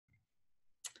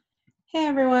Hey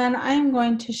everyone, I'm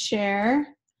going to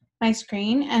share my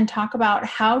screen and talk about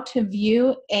how to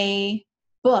view a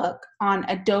book on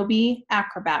Adobe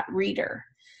Acrobat Reader.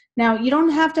 Now, you don't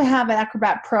have to have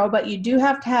Acrobat Pro, but you do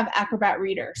have to have Acrobat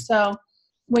Reader. So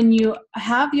when you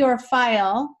have your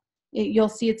file, you'll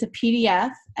see it's a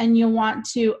PDF, and you'll want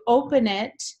to open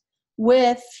it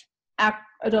with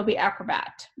Adobe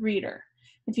Acrobat Reader.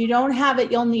 If you don't have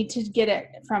it, you'll need to get it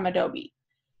from Adobe.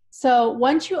 So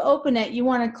once you open it, you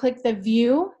want to click the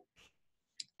view,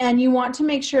 and you want to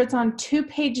make sure it's on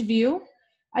two-page view,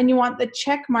 and you want the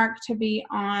check mark to be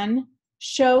on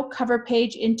show cover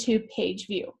page in two-page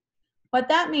view. What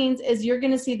that means is you're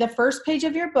going to see the first page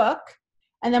of your book,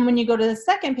 and then when you go to the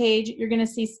second page, you're going to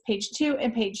see page 2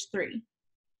 and page 3.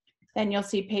 Then you'll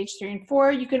see page 3 and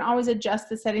 4. You can always adjust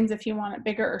the settings if you want it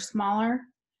bigger or smaller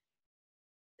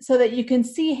so that you can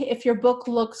see if your book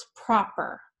looks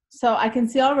proper. So I can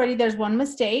see already there's one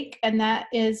mistake, and that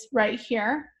is right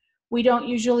here. We don't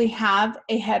usually have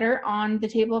a header on the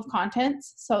table of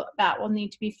contents, so that will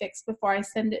need to be fixed before I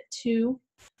send it to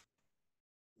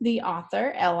the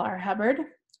author, L.R. Hubbard.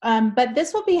 But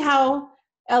this will be how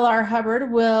L.R. Hubbard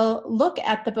will look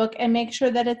at the book and make sure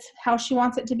that it's how she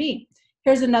wants it to be.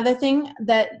 Here's another thing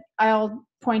that I'll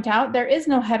point out. There is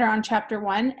no header on chapter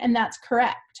 1, and that's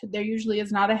correct. There usually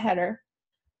is not a header.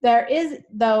 There is,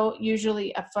 though,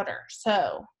 usually a footer.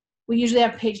 So we usually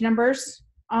have page numbers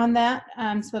on that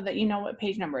so that you know what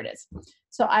page number it is.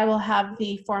 So I will have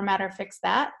the formatter fix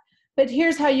that. But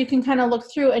here's how you can kind of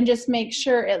look through and just make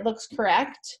sure it looks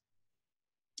correct.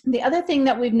 The other thing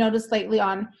that we've noticed lately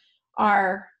on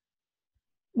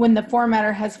when the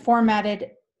formatter has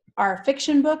formatted our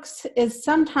fiction books is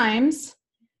sometimes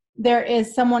there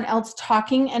is someone else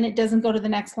talking and it doesn't go to the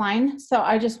next line. So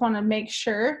I just want to make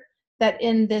sure that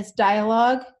in this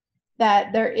dialogue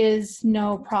that there is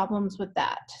no problems with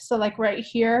that. So like right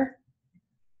here,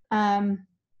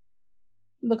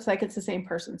 looks like it's the same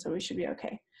person, so we should be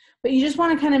okay. But you just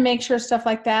want to kind of make sure stuff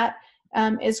like that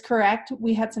is correct.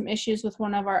 We had some issues with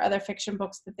one of our other fiction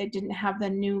books that they didn't have the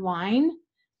new line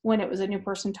when it was a new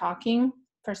person talking.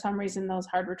 For some reason, those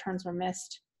hard returns were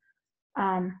missed.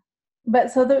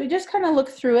 But so that we just kind of look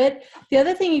through it. The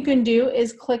other thing you can do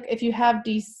is click, if you have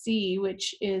DC,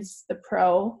 which is the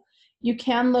Pro, you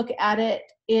can look at it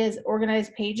is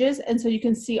organized pages, and so you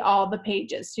can see all the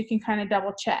pages. So you can kind of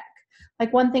double check.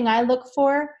 Like one thing I look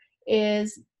for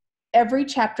is every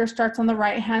chapter starts on the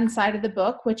right-hand side of the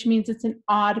book, which means it's an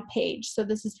odd page. So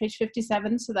this is page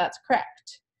 57, so that's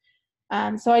correct.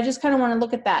 So I just kind of want to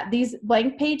look at that. These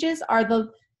blank pages are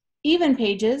the even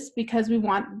pages because we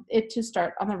want it to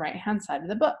start on the right-hand side of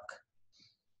the book.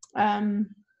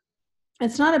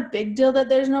 It's not a big deal that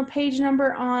there's no page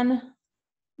number on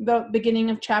the beginning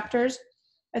of chapters.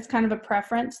 It's kind of a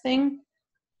preference thing.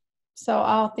 So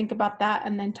I'll think about that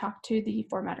and then talk to the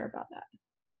formatter about that.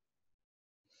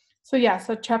 So yeah,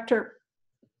 so chapter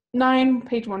 9,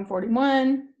 page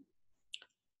 141.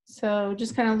 So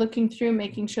just kind of looking through,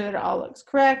 making sure that it all looks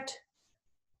correct.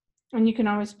 And you can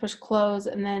always push close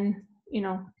and then,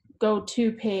 go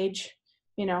to page,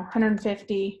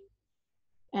 150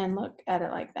 and look at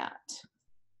it like that.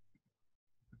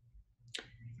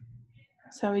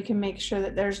 So we can make sure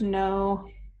that there's no,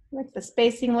 like the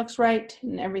spacing looks right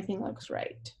and everything looks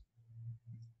right.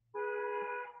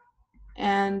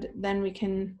 And then we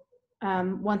can,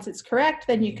 once it's correct,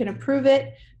 then you can approve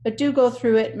it, but do go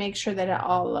through it, make sure that it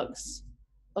all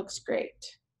looks great.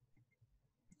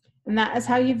 And that is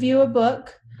how you view a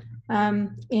book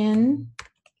in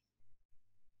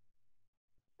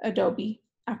Adobe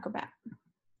Acrobat.